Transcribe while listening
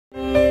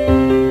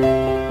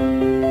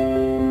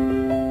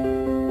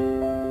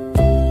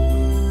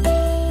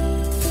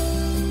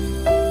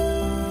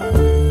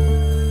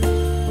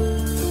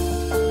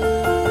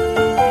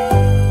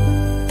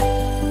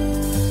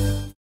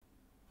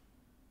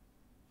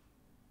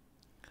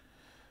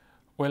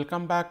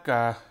Welcome back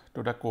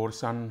to the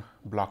course on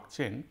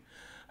blockchain.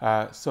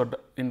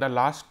 In the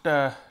last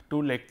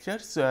two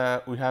lectures,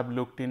 we have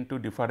looked into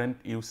different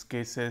use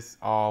cases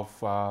of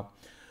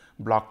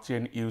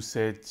blockchain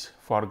usage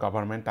for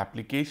government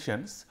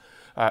applications.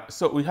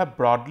 So, we have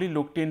broadly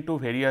looked into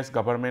various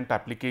government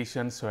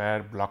applications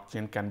where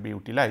blockchain can be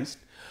utilized.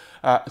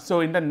 So,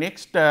 in the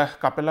next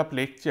couple of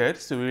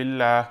lectures, we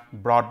will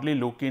broadly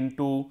look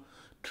into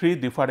three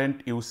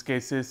different use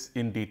cases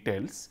in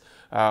details,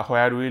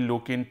 where we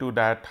look into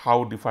that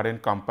how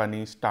different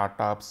companies,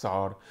 startups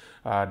or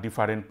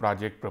different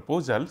project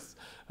proposals,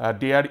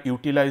 they are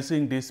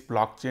utilizing this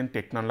blockchain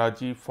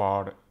technology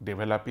for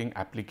developing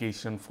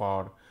application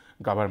for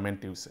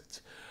government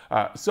usage.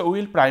 So, we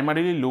will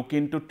primarily look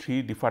into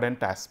three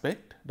different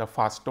aspects. The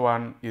first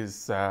one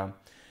is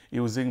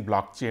using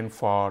blockchain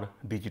for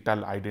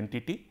digital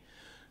identity.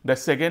 The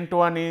second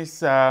one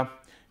is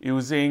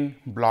using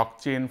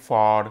blockchain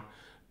for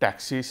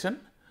taxation,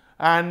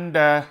 and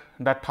the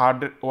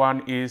third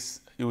one is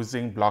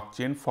using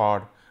blockchain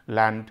for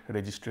land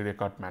registry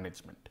record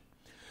management.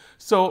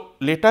 So,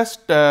 let us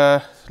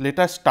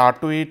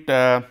start with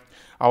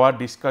our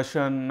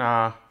discussion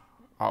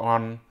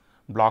on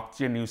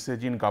blockchain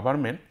usage in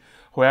government,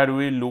 where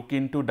we look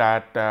into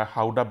that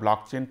how the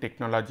blockchain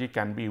technology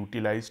can be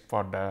utilized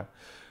for the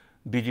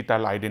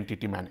digital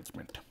identity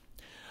management.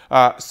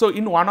 So,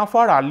 in one of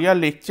our earlier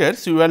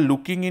lectures, we were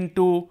looking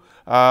into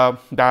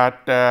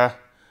that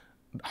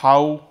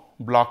how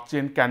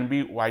blockchain can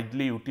be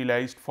widely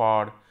utilized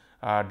for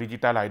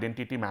digital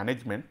identity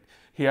management.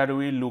 Here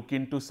we look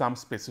into some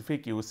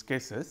specific use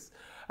cases,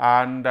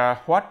 and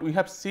what we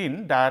have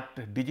seen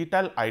that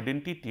digital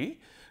identity,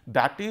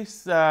 that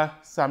is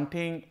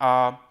something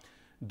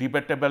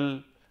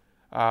debatable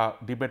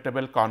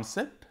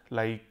concept,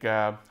 like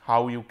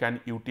how you can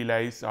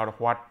utilize or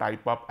what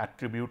type of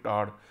attribute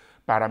or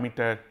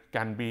parameter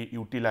can be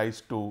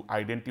utilized to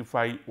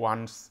identify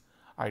one's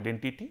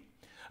identity,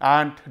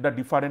 and the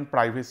different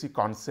privacy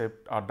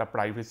concept or the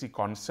privacy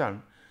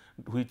concern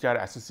which are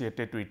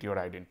associated with your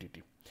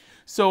identity.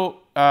 So,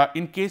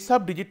 in case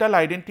of digital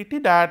identity,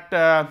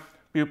 that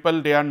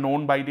people, they are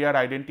known by their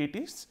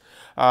identities.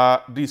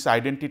 This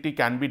identity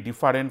can be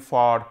different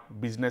for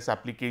business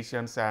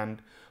applications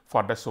and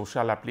for the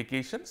social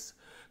applications.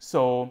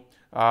 So,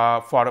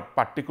 for a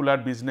particular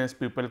business,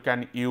 people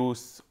can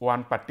use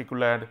one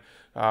particular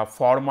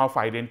form of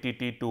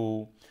identity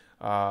to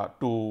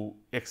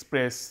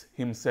express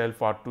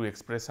himself or to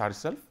express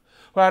herself,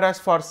 whereas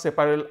for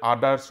several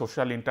other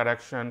social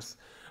interactions,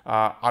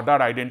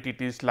 other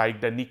identities like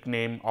the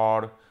nickname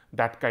or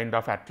that kind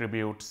of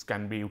attributes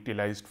can be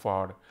utilized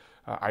for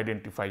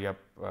identify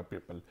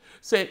people.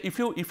 Say if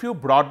you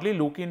broadly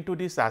look into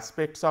these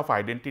aspects of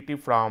identity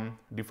from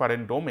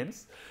different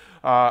domains,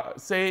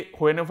 say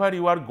whenever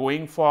you are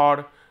going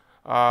for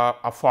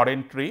a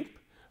foreign trip,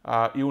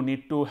 you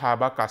need to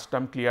have a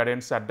custom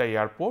clearance at the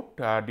airport.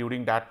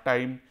 During that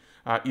time,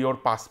 your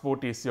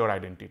passport is your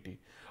identity.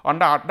 On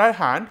the other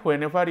hand,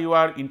 whenever you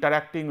are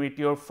interacting with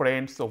your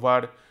friends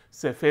over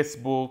say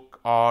Facebook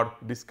or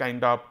this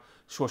kind of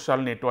social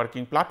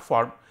networking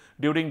platform,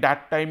 during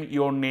that time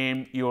your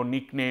name, your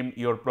nickname,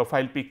 your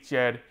profile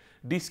picture,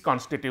 this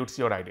constitutes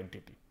your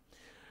identity.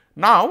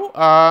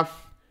 Now,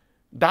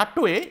 that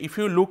way, if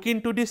you look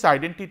into this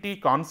identity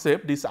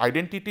concept, this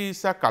identity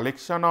is a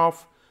collection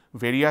of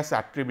various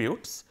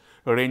attributes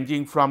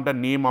ranging from the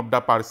name of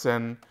the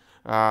person,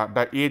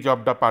 the age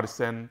of the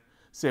person.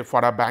 Say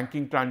for a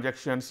banking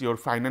transactions, your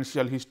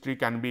financial history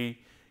can be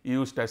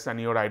used as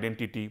your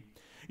identity.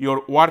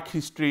 Your work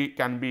history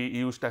can be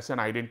used as an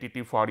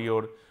identity for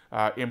your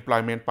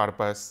employment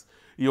purpose.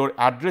 Your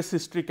address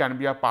history can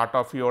be a part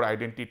of your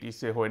identity,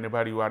 say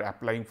whenever you are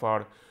applying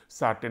for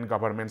certain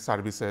government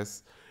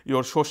services.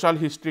 Your social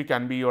history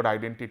can be your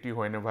identity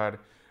whenever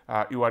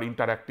you are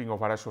interacting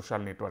over a social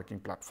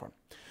networking platform.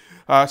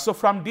 So,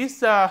 from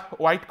this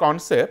wide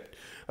concept,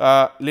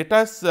 let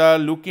us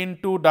look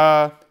into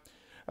the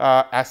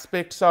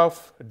aspects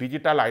of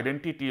digital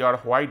identity, or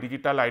why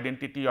digital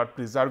identity or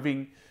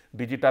preserving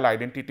digital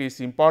identity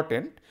is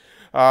important.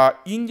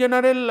 In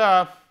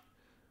general,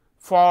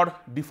 for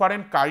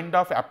different kind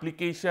of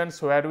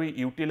applications where we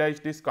utilize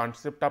this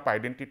concept of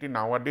identity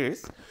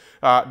nowadays,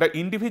 the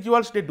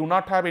individuals, they do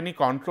not have any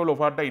control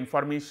over the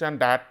information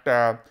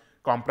that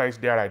comprise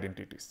their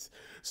identities.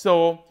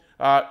 So,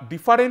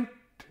 different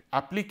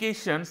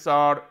applications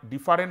or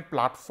different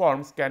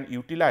platforms can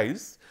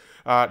utilize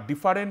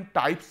different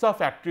types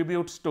of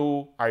attributes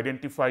to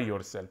identify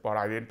yourself or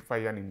identify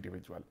an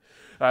individual.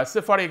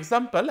 So, for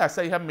example, as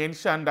I have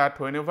mentioned that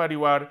whenever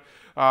you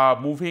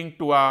are moving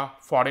to a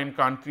foreign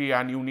country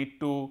and you need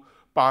to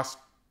pass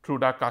through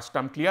the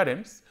custom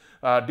clearance,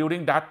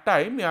 during that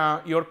time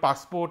your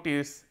passport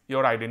is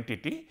your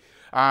identity,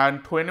 and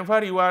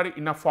whenever you are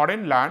in a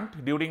foreign land,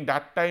 during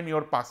that time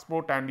your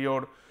passport and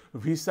your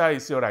visa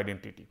is your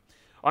identity.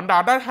 On the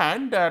other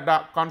hand,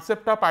 the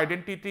concept of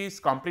identity is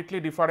completely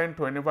different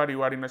whenever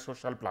you are in a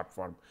social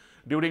platform.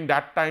 During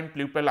that time,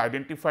 people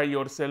identify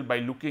yourself by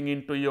looking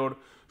into your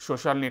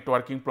social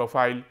networking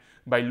profile.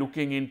 by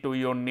looking into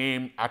your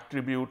name,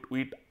 attribute,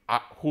 with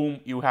whom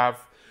you have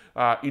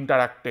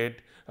interacted,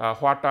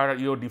 what are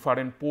your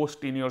different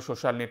posts in your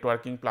social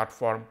networking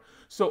platform.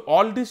 So,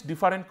 all these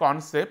different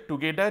concepts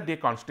together they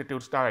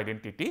constitutes the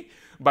identity,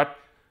 but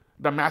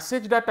the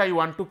message that I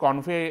want to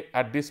convey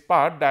at this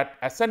part, that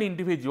as an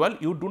individual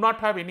you do not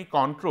have any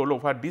control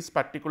over this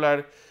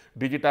particular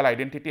digital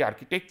identity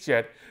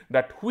architecture,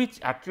 that which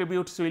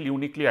attributes will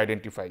uniquely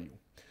identify you.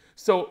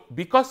 So,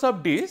 because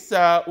of this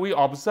we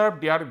observe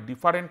there are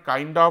different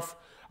kind of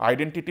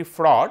identity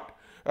fraud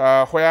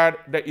where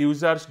the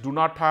users do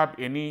not have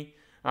any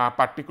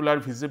particular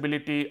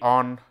visibility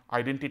on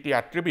identity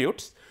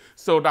attributes.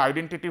 So, the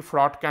identity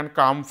fraud can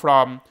come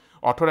from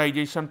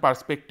authorization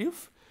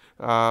perspective.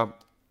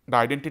 The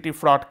identity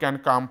fraud can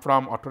come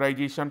from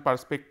authorization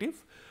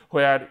perspective,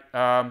 where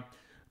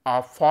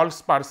a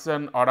false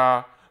person or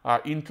a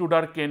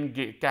intruder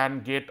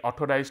can get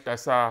authorized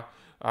as a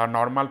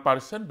normal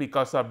person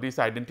because of this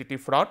identity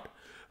fraud.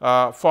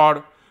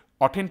 For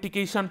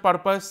authentication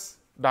purpose,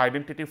 the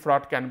identity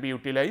fraud can be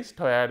utilized,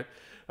 where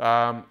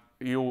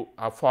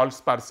a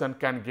false person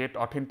can get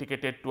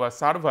authenticated to a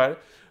server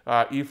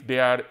if they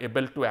are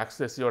able to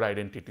access your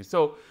identity.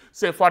 So,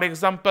 say for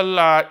example,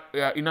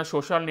 in a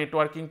social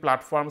networking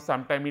platform,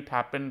 sometime it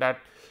happened that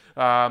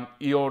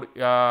your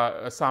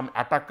some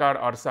attacker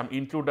or some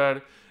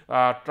intruder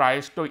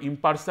tries to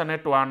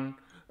impersonate one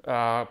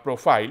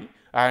profile,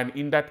 and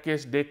in that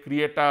case they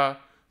create a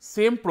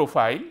same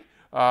profile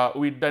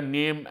with the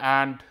name,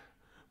 and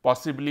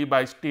possibly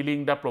by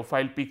stealing the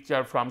profile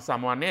picture from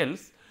someone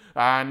else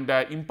and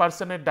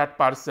impersonate that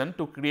person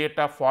to create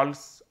a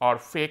false or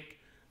fake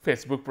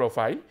Facebook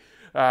profile.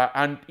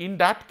 And in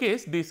that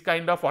case this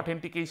kind of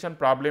authentication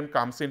problem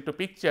comes into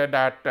picture,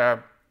 that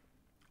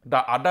the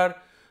other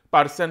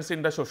persons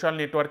in the social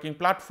networking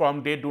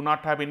platform, they do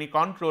not have any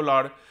control,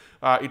 or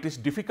it is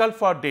difficult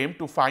for them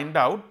to find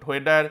out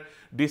whether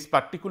this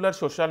particular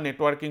social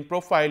networking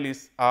profile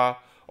is a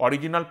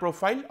original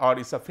profile or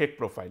is a fake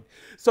profile.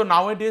 So,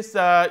 nowadays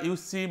you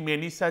see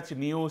many such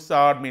news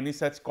or many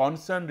such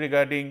concern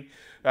regarding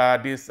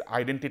this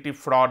identity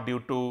fraud due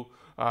to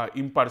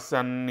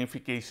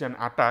impersonification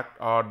attack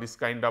or this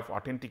kind of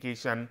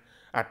authentication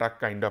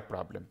attack kind of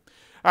problem.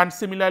 And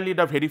similarly,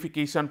 the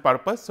verification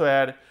purpose,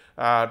 where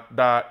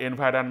the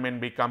environment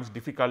becomes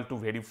difficult to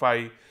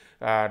verify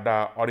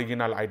the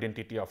original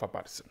identity of a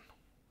person.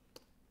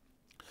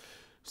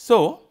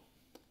 So,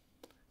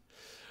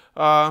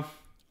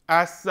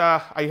 as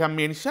I have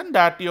mentioned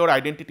that your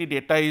identity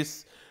data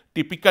is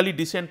typically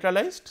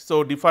decentralized.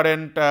 So,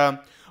 different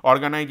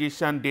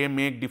organization they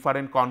make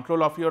different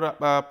control of your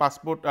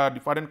passport,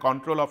 different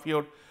control of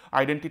your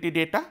identity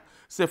data.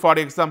 Say for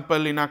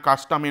example, in a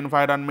custom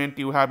environment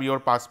you have your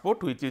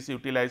passport which is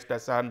utilized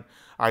as an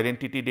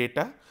identity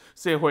data.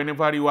 Say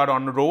whenever you are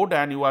on road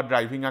and you are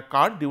driving a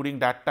car, during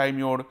that time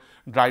your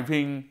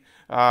driving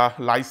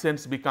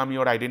license become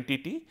your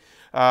identity.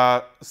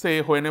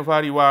 Say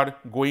whenever you are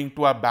going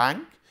to a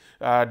bank,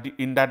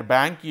 in that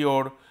bank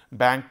your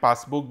bank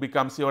passbook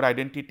becomes your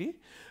identity.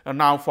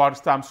 Now, for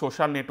some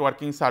social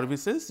networking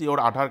services your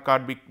Aadhaar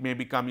card may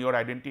become your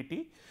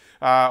identity.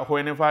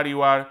 Whenever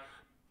you are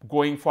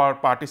going for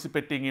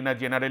participating in a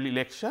general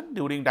election,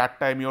 during that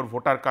time your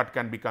voter card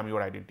can become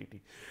your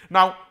identity.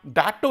 Now,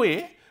 that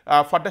way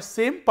for the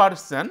same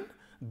person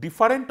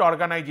different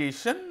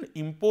organization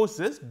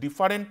imposes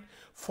different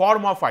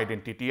form of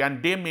identity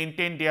and they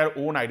maintain their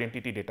own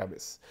identity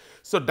database.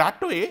 So,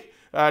 that way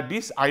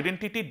this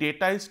identity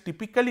data is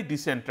typically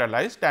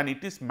decentralized and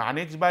it is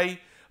managed by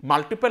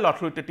multiple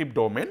authoritative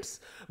domains,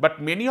 but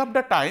many of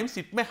the times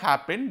it may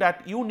happen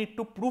that you need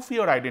to prove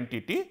your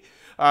identity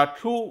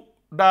through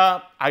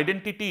the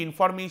identity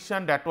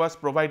information that was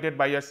provided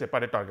by a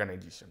separate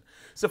organization.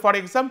 So, for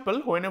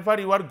example, whenever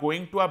you are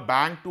going to a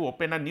bank to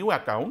open a new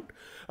account,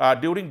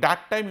 during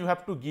that time you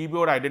have to give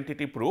your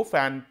identity proof,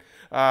 and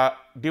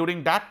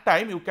during that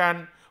time you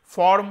can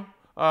form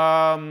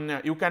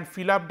you can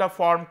fill up the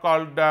form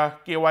called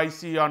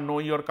KYC or know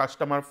your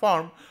customer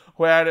form,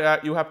 where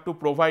you have to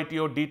provide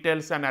your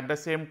details and at the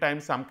same time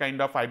some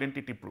kind of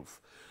identity proof.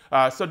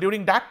 So,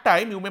 during that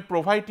time you may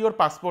provide your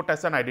passport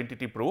as an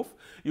identity proof,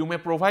 you may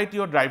provide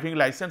your driving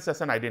license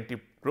as an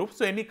identity proof.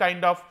 So, any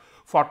kind of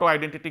photo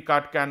identity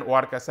card can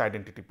work as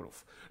identity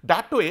proof.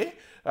 That way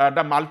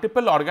the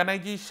multiple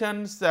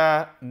organizations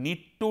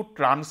need to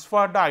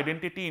transfer the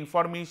identity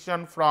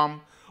information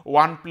from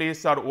one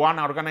place or one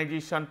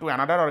organization to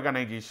another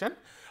organization,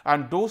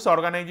 and those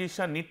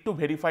organizations need to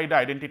verify the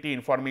identity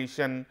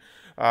information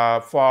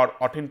for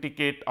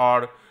authenticate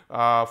or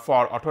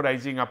for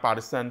authorizing a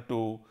person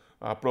to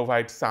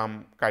provide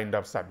some kind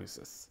of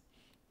services.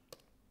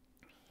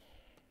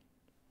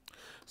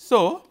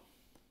 So,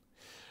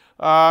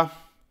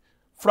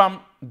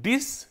 from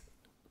this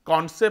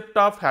concept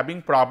of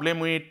having problem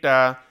with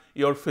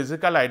your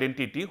physical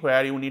identity,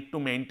 where you need to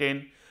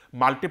maintain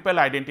multiple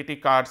identity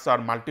cards or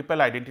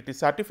multiple identity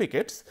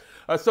certificates.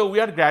 So, we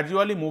are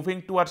gradually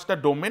moving towards the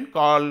domain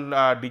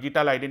called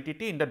digital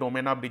identity. In the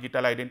domain of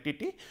digital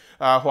identity,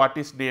 what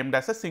is named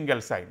as a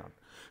single sign-on.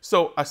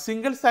 So, a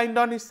single sign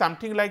on is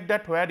something like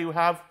that, where you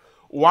have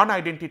one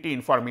identity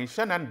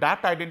information, and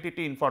that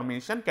identity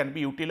information can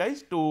be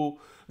utilized to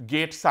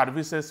get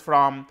services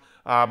from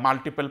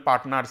multiple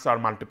partners or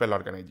multiple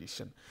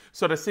organization.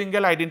 So, the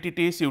single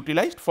identity is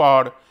utilized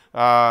for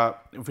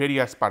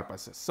various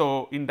purposes.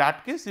 So, in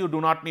that case you do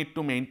not need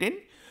to maintain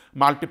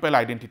multiple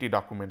identity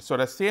documents. So,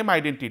 the same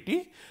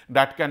identity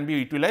that can be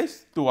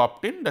utilized to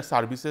obtain the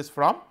services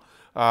from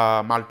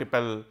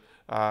multiple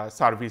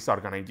service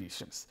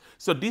organizations.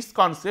 So, this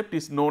concept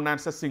is known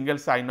as a single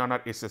sign-on or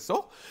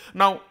SSO.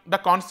 Now, the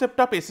concept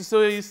of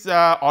SSO is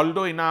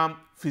although in a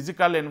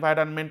physical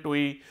environment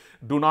we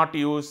do not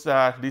use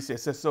this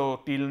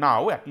SSO till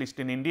now, at least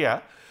in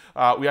India,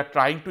 we are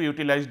trying to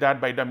utilize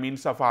that by the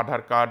means of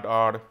Aadhaar card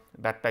or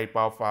that type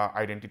of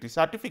identity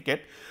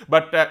certificate,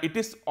 but it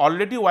is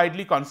already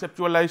widely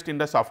conceptualized in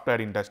the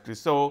software industry.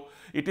 So,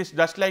 it is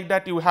just like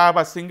that, you have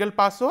a single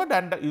password,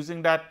 and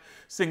using that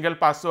single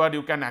password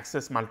you can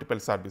access multiple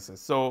services.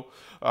 So,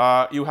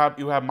 you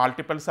have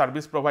multiple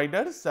service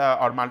providers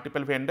or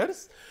multiple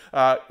vendors.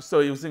 So,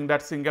 using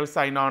that single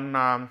sign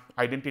on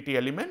identity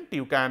element,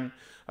 you can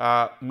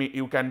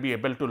be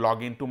able to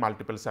log into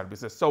multiple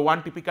services. So,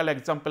 one typical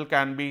example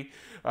can be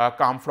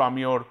come from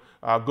your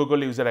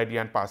Google user ID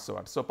and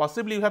password. So,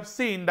 possibly you have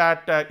seen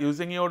that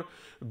using your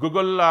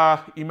Google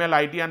email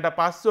ID and the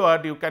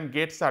password, you can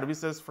get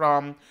services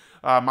from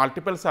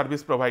multiple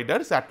service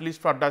providers, at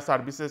least for the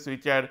services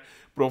which are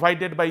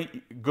provided by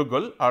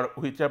Google or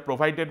which are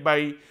provided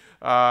by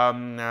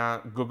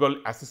Google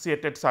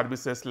associated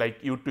services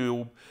like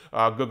YouTube,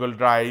 Google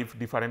Drive,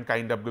 different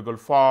kind of Google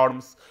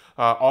Forms,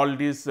 all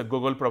these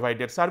Google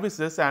provided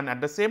services, and at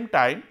the same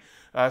time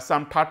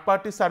some third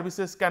party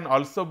services can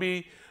also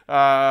be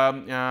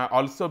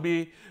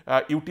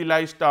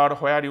utilized, or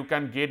where you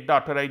can get the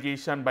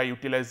authorization by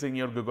utilizing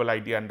your Google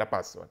ID and the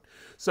password.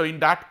 So, in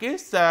that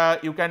case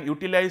you can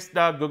utilize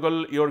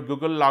the your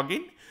Google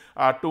login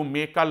to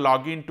make a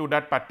login to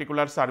that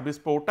particular service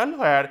portal,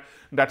 where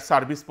that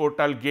service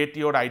portal get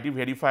your ID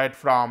verified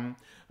from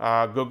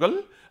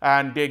Google,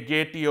 and they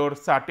get your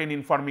certain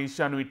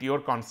information with your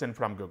consent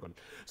from Google.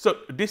 So,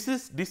 this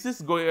is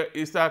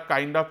a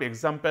kind of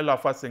example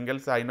of a single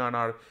sign-on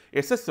or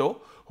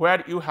SSO,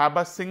 where you have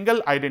a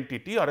single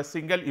identity or a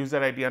single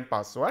user ID and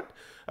password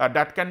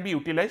that can be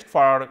utilized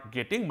for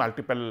getting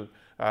multiple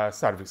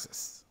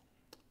services.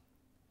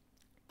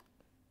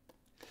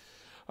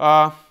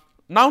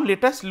 Now,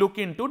 let us look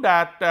into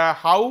that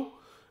how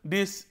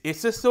this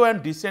SSO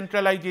and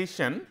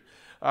decentralization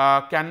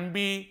can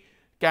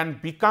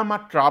become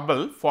a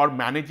trouble for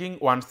managing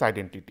one's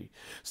identity.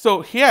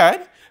 So,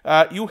 here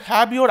you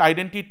have your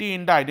identity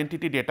in the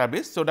identity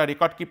database. So, the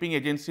record keeping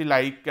agency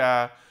like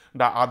the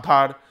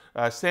Aadhaar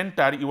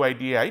Center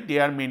UIDAI, they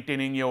are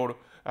maintaining your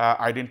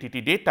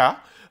identity data.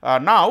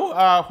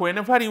 Now,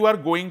 whenever you are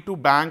going to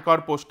bank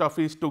or post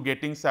office to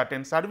getting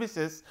certain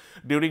services,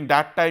 during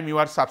that time you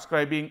are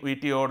subscribing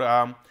with your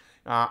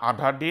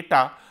Aadhaar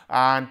data,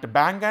 and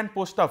bank and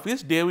post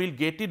office, they will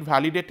get it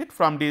validated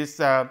from this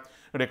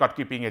record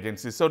keeping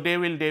agency. So, they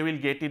will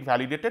get it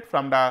validated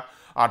from the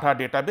Aadhaar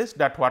database,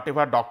 that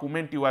whatever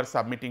document you are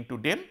submitting to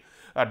them,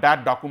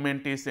 that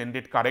document is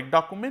indeed correct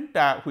document,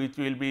 which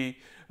will be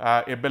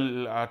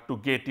able to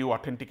get you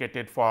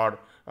authenticated for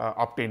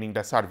obtaining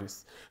the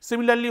service.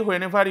 Similarly,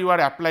 whenever you are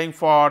applying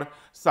for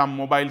some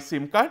mobile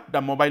SIM card, the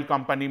mobile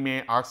company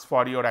may ask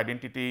for your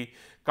identity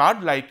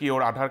card like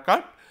your Aadhaar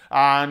card,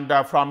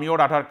 and from your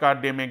Aadhaar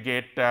card they may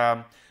get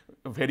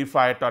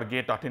verified or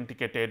get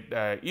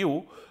authenticated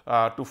you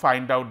to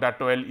find out that,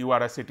 well, you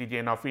are a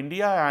citizen of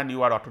India and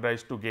you are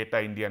authorized to get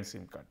a Indian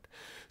SIM card.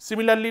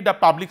 Similarly, the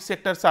public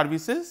sector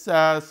services,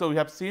 so we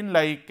have seen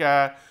like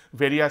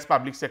various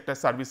public sector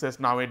services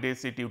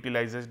nowadays, it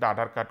utilizes the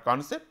Aadhaar card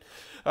concept.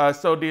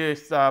 So,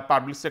 these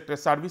public sector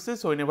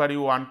services, whenever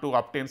you want to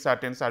obtain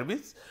certain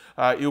service,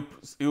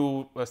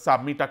 you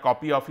submit a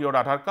copy of your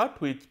Aadhaar card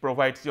which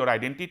provides your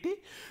identity.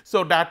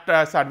 So,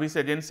 that service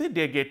agency,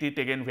 they get it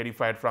again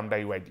verified from the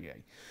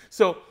UIDAI.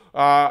 So,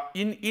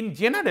 in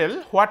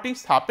general, what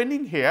is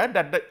happening here,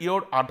 that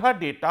your Aadhaar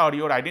data or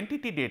your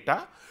identity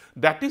data,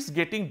 that is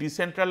getting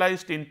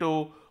decentralized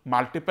into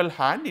multiple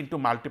hand, into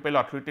multiple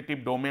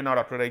authoritative domain or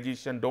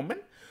authorization domain,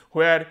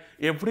 where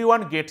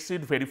everyone gets it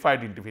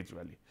verified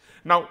individually.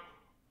 Now,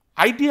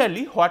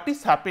 ideally what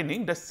is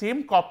happening, the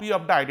same copy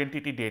of the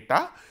identity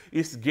data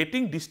is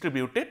getting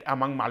distributed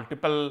among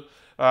multiple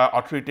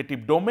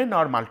authoritative domain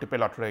or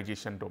multiple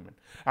authorization domain,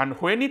 and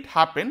when it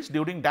happens,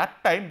 during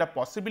that time the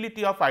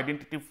possibility of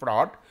identity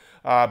fraud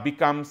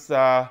becomes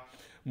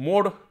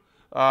more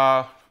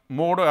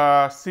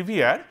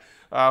severe,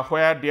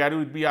 where there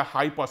will be a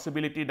high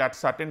possibility that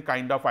certain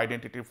kind of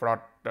identity fraud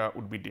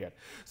would be there.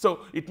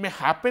 So, it may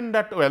happen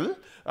that, well,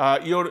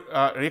 your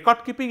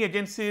record keeping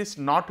agency is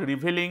not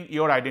revealing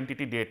your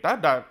identity data,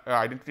 the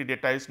identity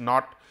data is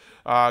not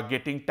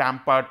getting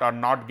tampered or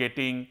not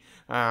getting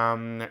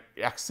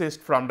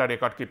accessed from the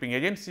record keeping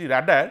agency.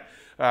 Rather,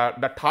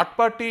 the third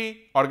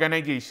party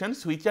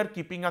organizations which are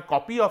keeping a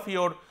copy of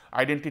your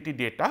identity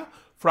data,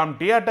 from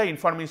there the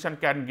information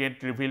can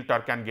get revealed or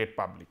can get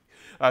public.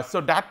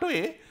 So, that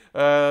way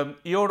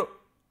your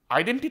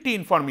identity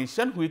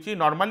information, which we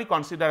normally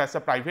consider as a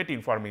private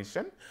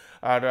information,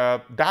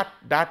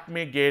 that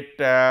may get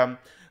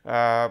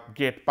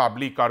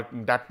public or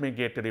that may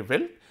get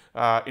revealed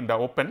in the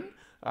open,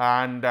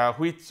 and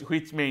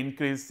which may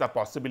increase the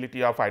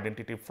possibility of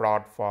identity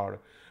fraud for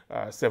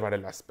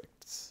several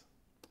aspects.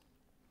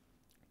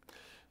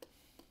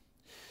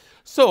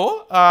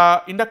 So,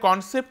 in the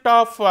concept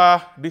of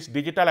this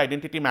digital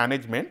identity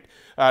management,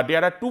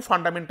 there are two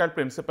fundamental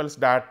principles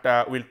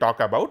that we will talk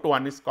about.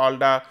 One is called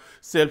the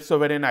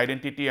self-sovereign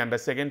identity and the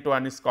second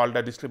one is called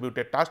the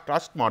distributed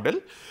trust model.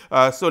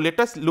 So, let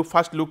us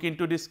first look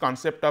into this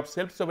concept of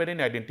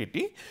self-sovereign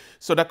identity.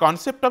 So, the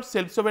concept of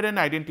self-sovereign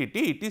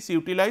identity, it is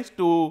utilized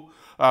to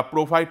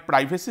provide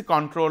privacy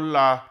control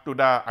to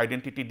the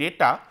identity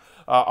data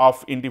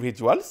of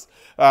individuals.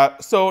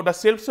 So, the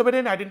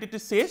self-sovereign identity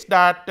says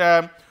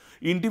that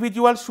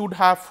individuals should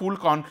have full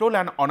control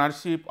and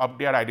ownership of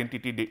their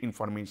identity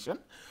information.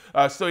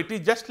 So, it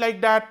is just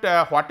like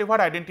that whatever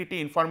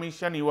identity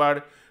information you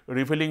are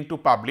revealing to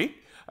public,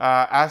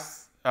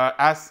 as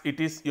it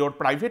is your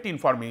private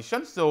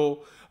information.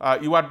 So,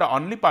 you are the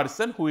only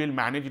person who will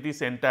manage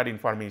this entire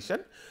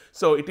information.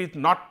 So, it is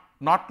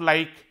not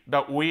like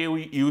the way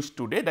we use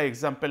today, the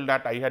example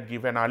that I had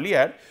given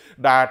earlier,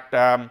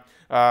 that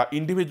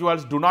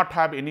individuals do not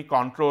have any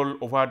control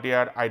over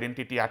their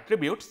identity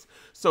attributes.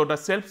 So, the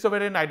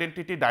self-sovereign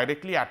identity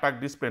directly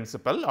attack this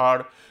principle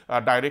or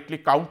directly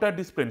counter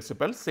this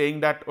principle,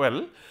 saying that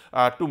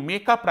to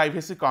make a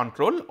privacy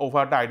control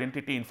over the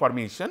identity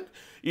information,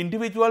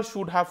 individuals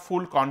should have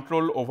full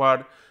control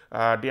over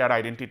their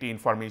identity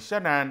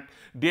information and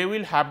they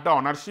will have the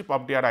ownership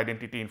of their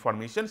identity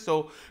information.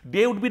 So,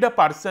 they would be the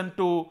person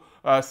to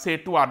say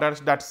to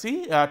others that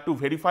see to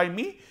verify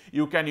me,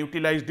 you can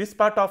utilize this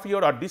part of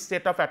your or this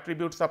set of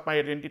attributes of my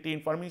identity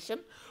information.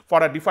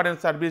 For a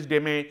different service, they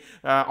may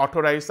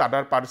authorize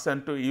other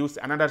person to use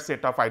another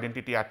set of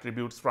identity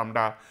attributes from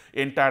the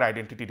entire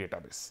identity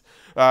database.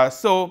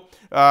 So,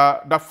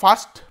 the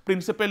first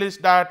principle is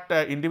that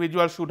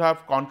individuals should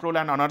have control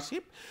and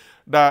ownership.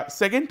 The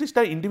second is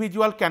the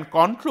individual can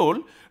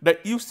control the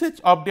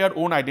usage of their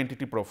own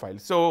identity profile.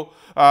 So,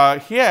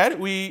 here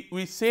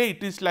we say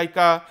it is like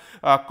a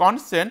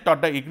consent or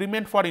the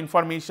agreement for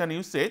information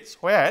usage,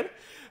 where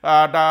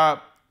the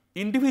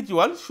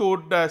individual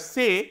should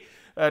say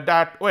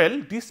that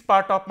this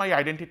part of my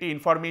identity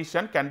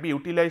information can be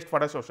utilized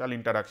for a social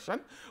interaction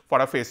for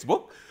a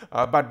Facebook,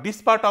 but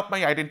this part of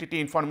my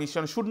identity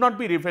information should not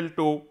be revealed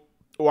to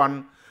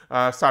one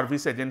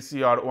service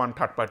agency or one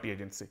third party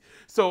agency.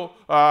 So,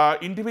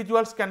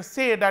 individuals can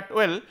say that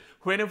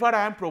whenever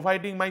I am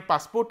providing my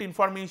passport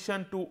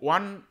information to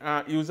one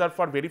user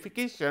for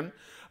verification,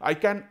 I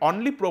can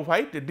only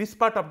provide this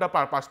part of the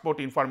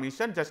passport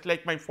information, just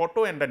like my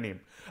photo and the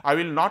name. I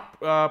will not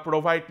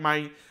provide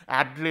my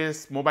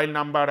address, mobile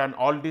number and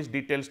all these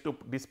details to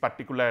this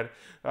particular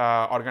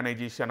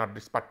organization or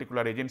this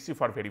particular agency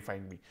for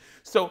verifying me.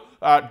 So,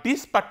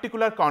 this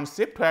particular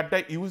concept where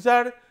the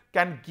user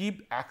can give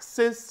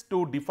access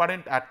to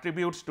different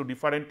attributes to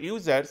different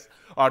users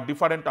or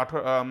different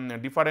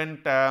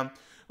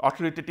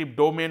authoritative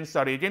domains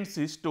or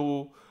agencies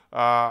to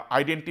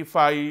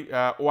identify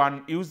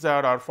one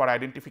user or for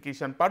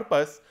identification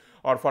purpose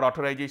or for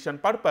authorization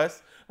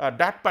purpose,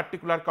 that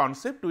particular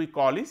concept we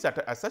call is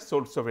as a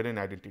sole sovereign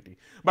identity.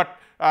 But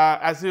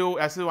as you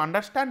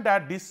understand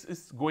that this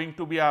is going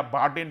to be a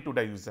burden to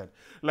the user,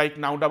 like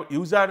now the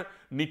user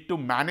need to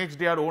manage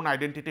their own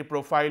identity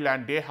profile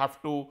and they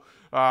have to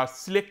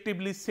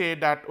selectively say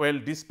that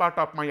this part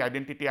of my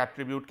identity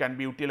attribute can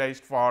be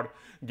utilized for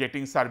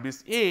getting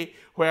service A,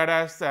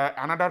 whereas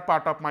another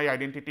part of my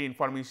identity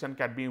information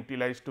can be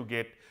utilized to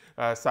get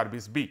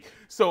service B.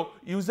 So,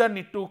 user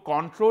need to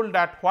control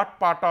that what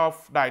part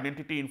of the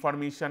identity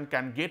information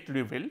can get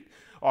revealed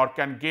or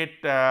can get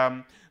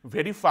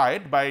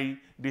verified by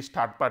this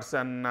third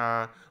person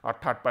or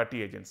third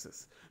party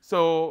agencies.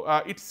 So,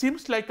 it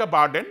seems like a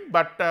burden,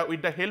 but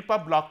with the help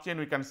of blockchain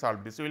we can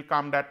solve this. We will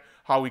come that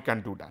how we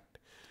can do that.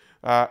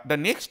 The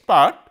next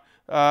part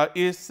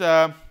is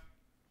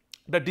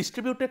the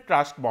distributed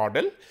trust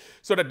model.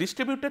 So, the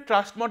distributed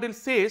trust model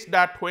says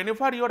that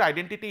whenever your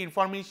identity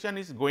information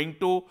is going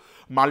to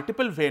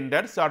multiple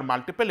vendors or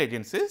multiple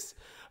agencies,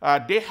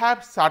 they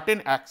have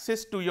certain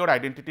access to your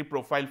identity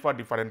profile for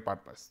different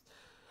purpose.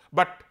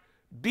 But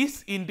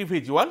these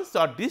individuals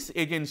or this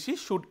agency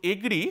should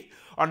agree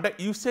on the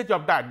usage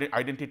of the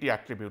identity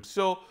attributes.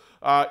 So,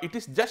 it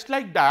is just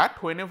like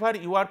that whenever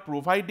you are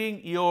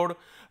providing your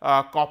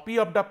copy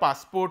of the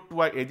passport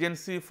to an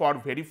agency for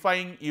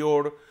verifying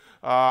your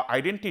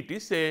identity,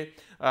 say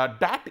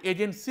that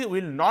agency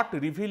will not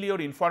reveal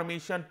your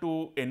information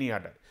to any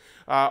other.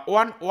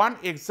 One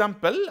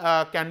example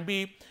can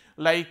be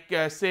like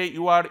say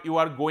you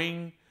are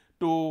going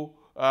to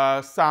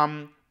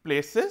some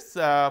places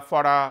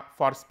for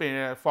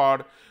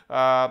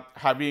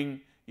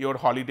having your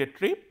holiday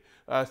trip.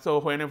 So,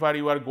 whenever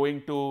you are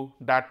going to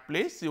that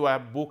place, you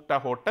have booked a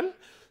hotel.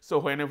 So,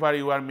 whenever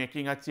you are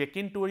making a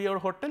check-in to your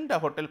hotel, the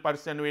hotel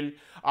person will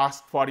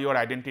ask for your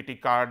identity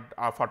card,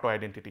 photo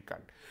identity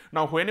card.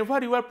 Now,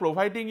 whenever you are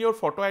providing your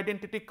photo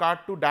identity card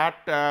to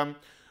that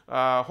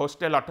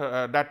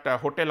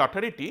hotel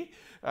authority,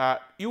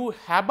 you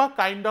have a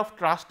kind of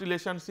trust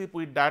relationship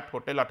with that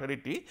hotel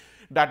authority,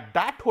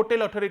 that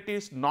hotel authority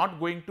is not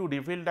going to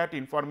reveal that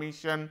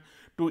information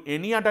to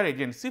any other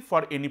agency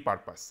for any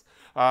purpose.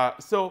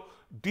 So,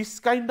 this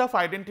kind of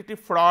identity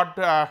fraud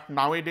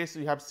nowadays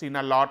we have seen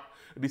a lot.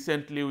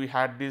 Recently we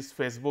had this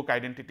Facebook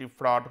identity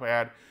fraud,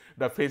 where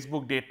the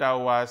Facebook data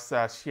was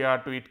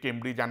shared with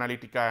Cambridge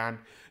Analytica, and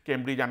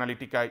Cambridge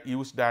Analytica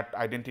used that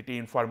identity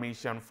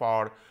information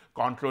for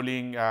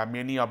controlling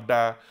many of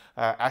the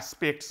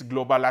aspects,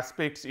 global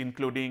aspects,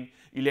 including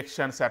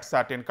elections at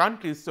certain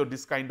countries. So,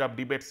 this kind of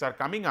debates are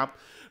coming up.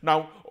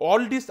 Now,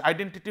 all this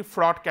identity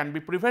fraud can be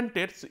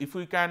prevented if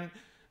we can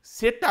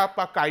set up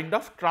a kind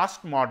of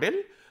trust model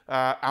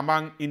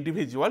among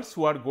individuals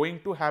who are going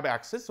to have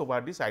access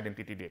over this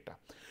identity data.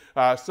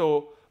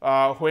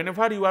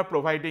 Whenever you are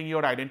providing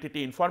your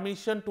identity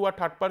information to a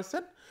third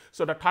person,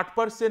 so the third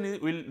person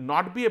will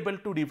not be able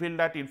to reveal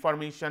that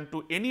information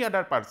to any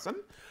other person,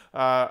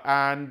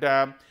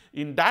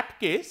 in that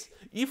case,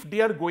 if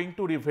they are going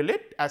to reveal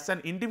it as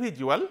an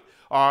individual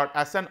or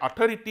as an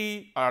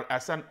authority or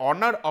as an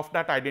owner of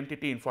that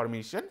identity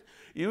information,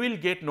 you will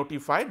get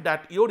notified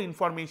that your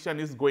information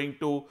is going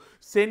to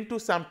send to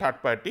some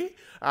third party,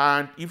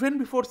 and even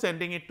before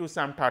sending it to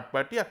some third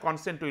party, a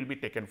consent will be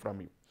taken from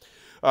you.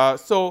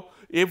 So,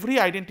 every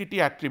identity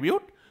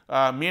attribute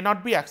may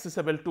not be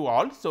accessible to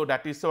all. So,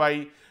 that is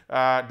why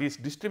this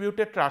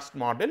distributed trust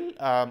model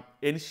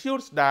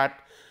ensures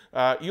that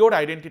your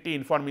identity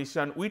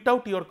information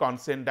without your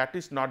consent, that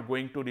is not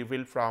going to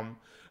reveal from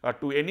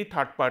to any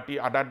third party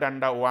other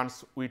than the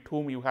ones with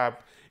whom you have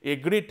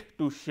agreed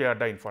to share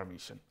the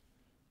information.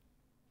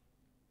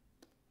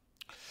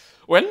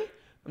 Well,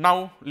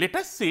 now let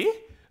us see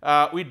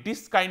with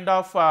this kind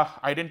of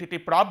identity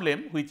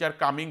problem which are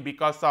coming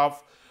because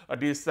of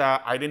this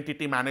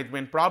identity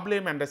management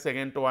problem, and the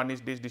second one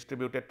is this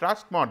distributed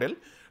trust model,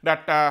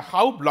 that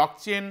how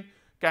blockchain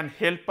can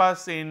help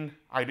us in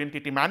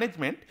identity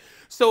management.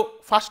 So,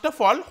 first of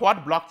all,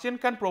 what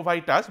blockchain can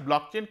provide us?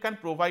 Blockchain can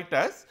provide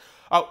us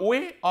a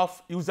way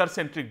of user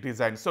centric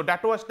design. So,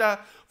 that was the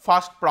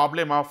first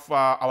problem of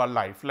our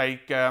life,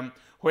 like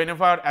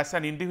whenever as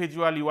an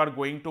individual you are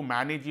going to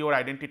manage your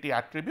identity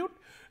attribute,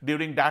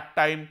 during that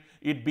time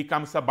it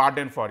becomes a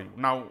burden for you.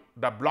 Now,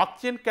 the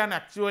blockchain can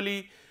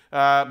actually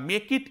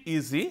make it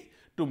easy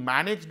to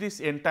manage this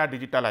entire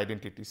digital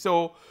identity.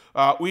 So,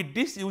 with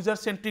this user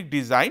centric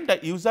design, the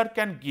user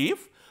can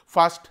give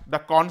first the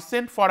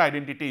consent for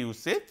identity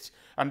usage,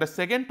 and the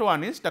second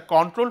one is the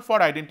control for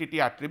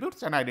identity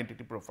attributes and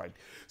identity profile.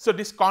 So,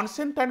 this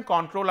consent and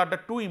control are the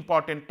two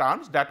important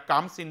terms that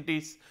comes in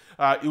this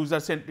user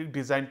centric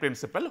design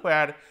principle,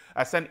 where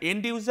as an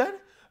end user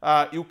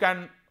you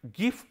can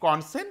give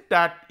consent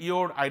that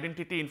your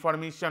identity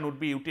information would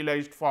be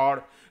utilized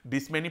for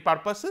this many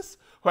purposes,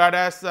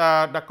 whereas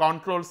the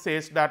control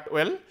says that,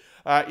 well,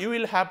 you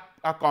will have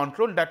a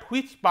control that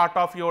which part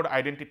of your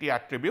identity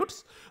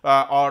attributes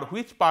or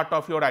which part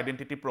of your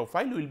identity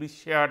profile will be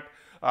shared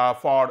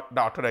for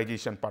the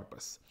authorization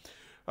purpose.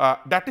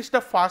 That is the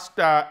first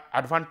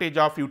advantage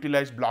of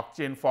utilized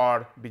blockchain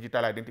for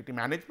digital identity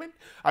management.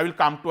 I will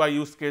come to a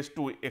use case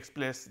to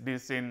explain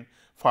this in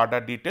further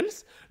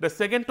details. The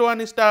second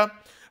one is the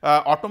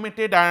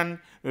automated and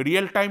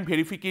real time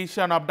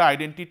verification of the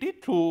identity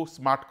through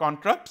smart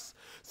contracts.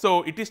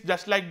 So, it is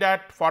just like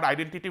that. For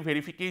identity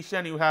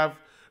verification you have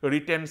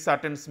written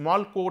certain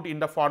small code in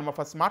the form of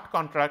a smart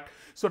contract.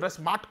 So, the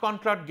smart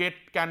contract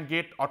can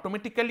get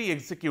automatically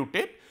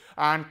executed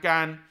and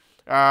can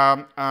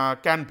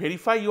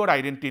verify your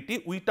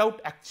identity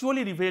without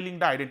actually revealing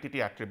the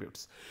identity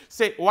attributes.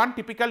 Say one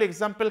typical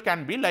example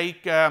can be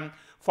like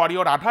for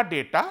your Aadhaar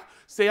data,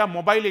 say a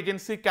mobile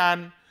agency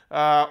can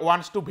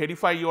wants to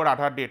verify your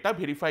Aadhaar data,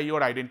 verify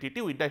your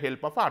identity with the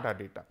help of Aadhaar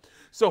data.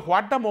 So,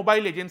 what the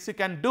mobile agency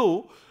can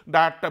do,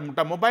 that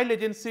the mobile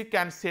agency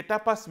can set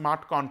up a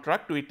smart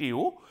contract with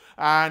you,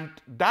 and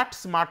that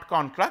smart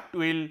contract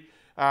will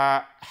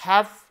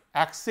have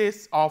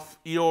access of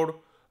your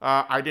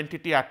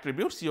identity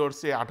attributes, your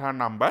say Aadhaar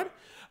number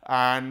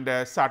and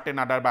certain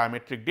other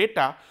biometric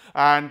data,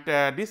 and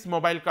this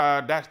mobile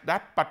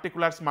that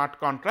particular smart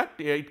contract,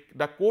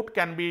 the code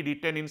can be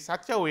written in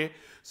such a way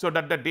so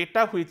that the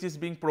data which is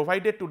being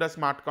provided to the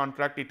smart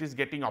contract, it is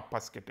getting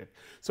obfuscated.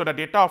 So, the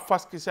data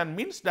obfuscation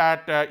means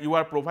that you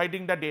are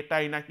providing the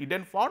data in a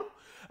hidden form,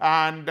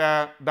 and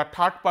the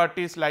third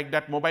parties like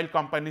that mobile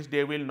companies,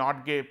 they will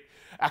not give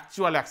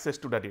actual access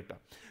to the data.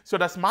 So,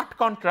 the smart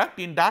contract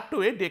in that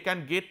way they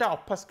can get a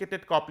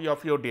obfuscated copy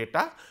of your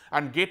data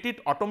and get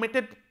it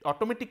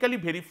automatically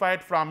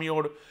verified from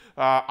your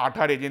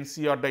Aadhaar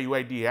agency or the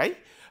UIDAI,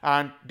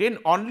 and then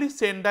only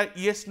send the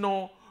yes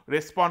no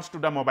response to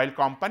the mobile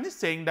company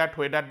saying that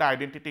whether the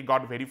identity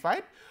got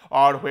verified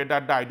or whether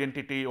the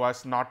identity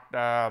was not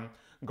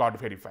got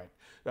verified.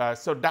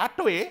 So, that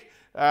way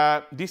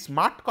this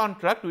smart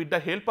contract, with the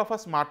help of a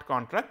smart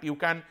contract, you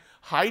can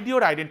hide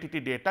your identity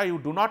data. You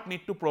do not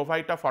need to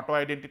provide a photo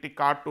identity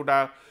card to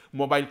the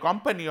mobile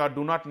company, or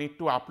do not need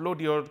to upload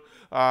your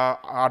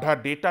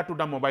Aadhaar data to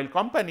the mobile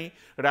company.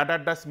 Rather,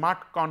 the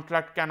smart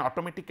contract can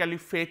automatically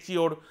fetch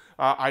your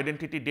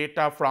identity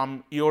data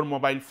from your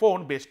mobile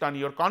phone based on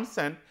your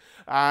consent,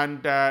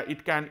 and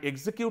it can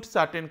execute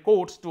certain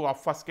codes to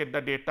obfuscate the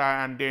data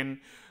and then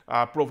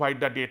provide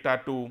the data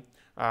to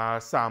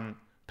some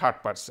third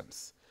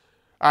persons.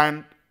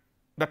 And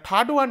the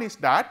third one is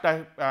that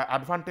the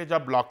advantage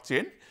of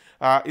blockchain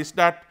is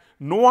that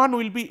no one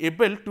will be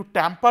able to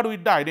tamper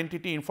with the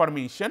identity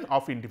information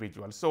of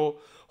individuals. So,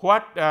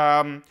 what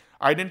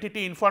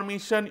identity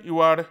information you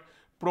are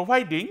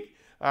providing,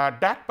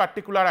 that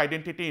particular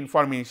identity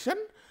information,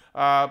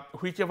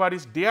 whichever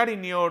is there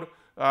in your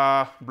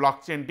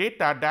blockchain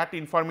data, that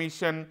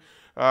information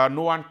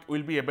no one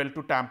will be able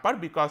to tamper,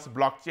 because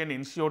blockchain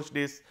ensures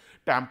this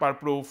tamper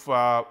proof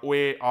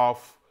way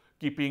of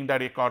keeping the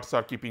records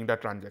or keeping the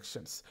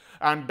transactions.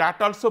 And that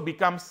also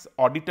becomes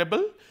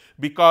auditable,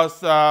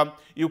 because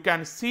you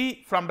can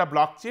see from the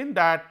blockchain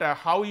that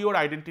how your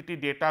identity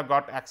data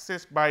got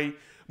accessed by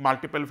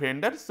multiple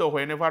vendors. So,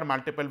 whenever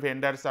multiple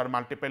vendors or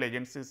multiple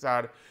agencies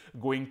are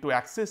going to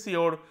access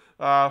your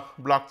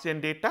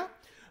blockchain data,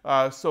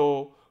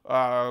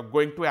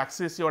 going to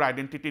access your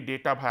identity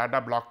data via the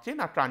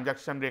blockchain, a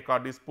transaction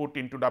record is put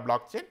into the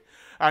blockchain,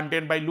 and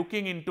then by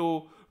looking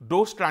into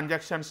those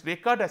transactions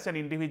record as an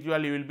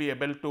individual, you will be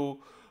able to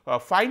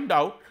find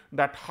out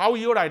that how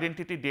your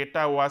identity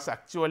data was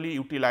actually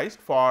utilized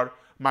for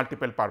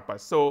multiple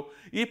purpose. So,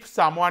 if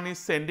someone is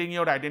sending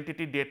your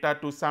identity data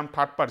to some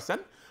third person,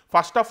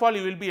 first of all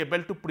you will be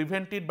able to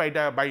prevent it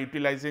by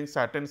utilizing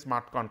certain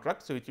smart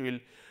contracts, which will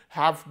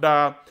have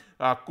the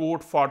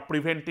code for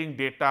preventing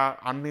data,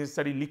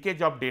 unnecessary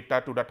leakage of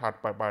data to the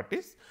third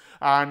parties.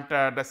 And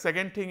the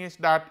second thing is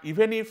that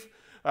even if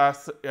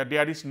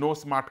there is no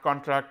smart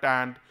contract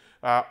and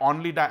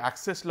only the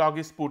access log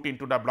is put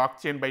into the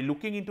blockchain, by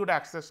looking into the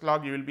access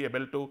log you will be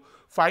able to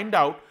find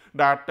out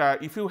that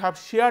if you have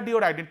shared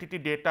your identity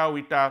data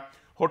with a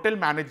hotel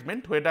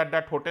management, whether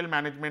that hotel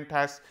management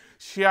has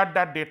shared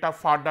that data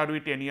further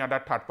with any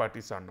other third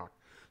parties or not.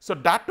 So,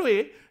 that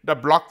way the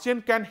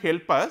blockchain can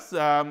help us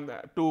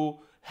to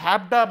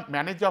have the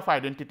manage of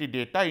identity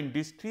data in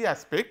these three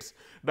aspects: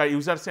 the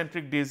user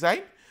centric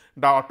design,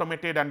 the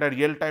automated and the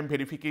real time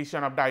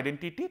verification of the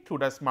identity through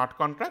the smart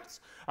contracts,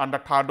 and the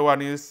third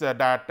one is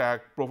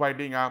that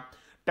providing a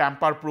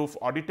tamper proof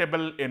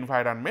auditable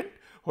environment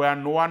where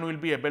no one will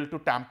be able to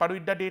tamper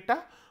with the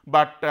data,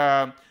 but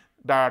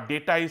the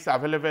data is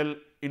available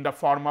in the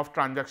form of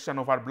transaction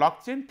over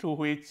blockchain, through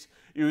which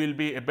you will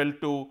be able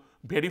to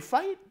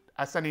verify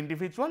as an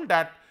individual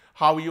that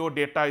how your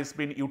data is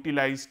being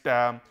utilized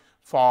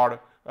for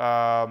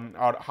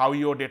or how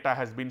your data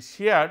has been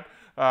shared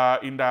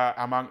in the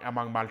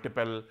among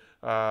multiple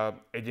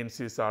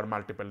agencies or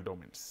multiple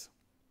domains.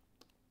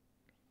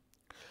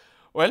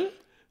 Well,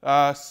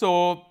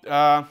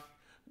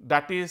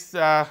 that is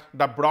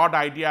the broad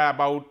idea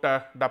about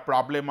the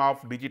problem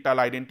of digital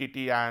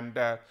identity and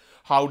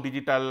how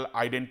digital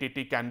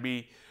identity can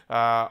be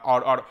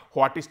or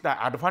what is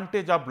the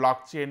advantage of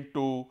blockchain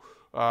to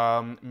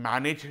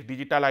manage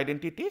digital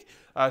identity.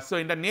 So,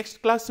 in the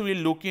next class we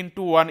will look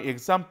into one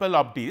example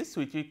of this,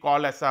 which we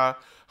call as a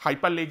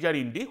Hyperledger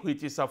Indy,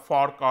 which is a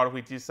fork or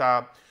which is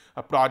a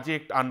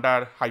project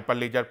under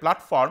Hyperledger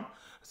platform.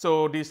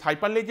 So, this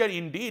Hyperledger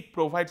Indy, it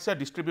provides a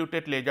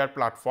distributed ledger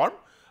platform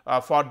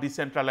for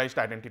decentralized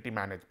identity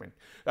management.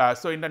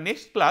 So, in the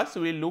next class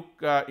we will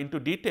look into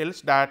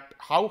details that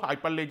how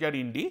Hyperledger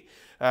Indy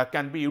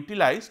can be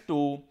utilized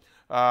to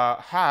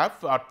have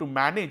or to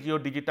manage your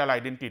digital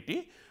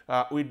identity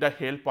with the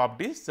help of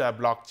this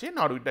blockchain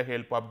or with the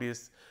help of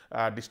this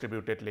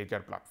distributed ledger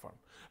platform.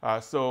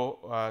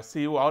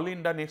 See you all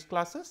in the next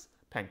classes.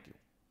 Thank you.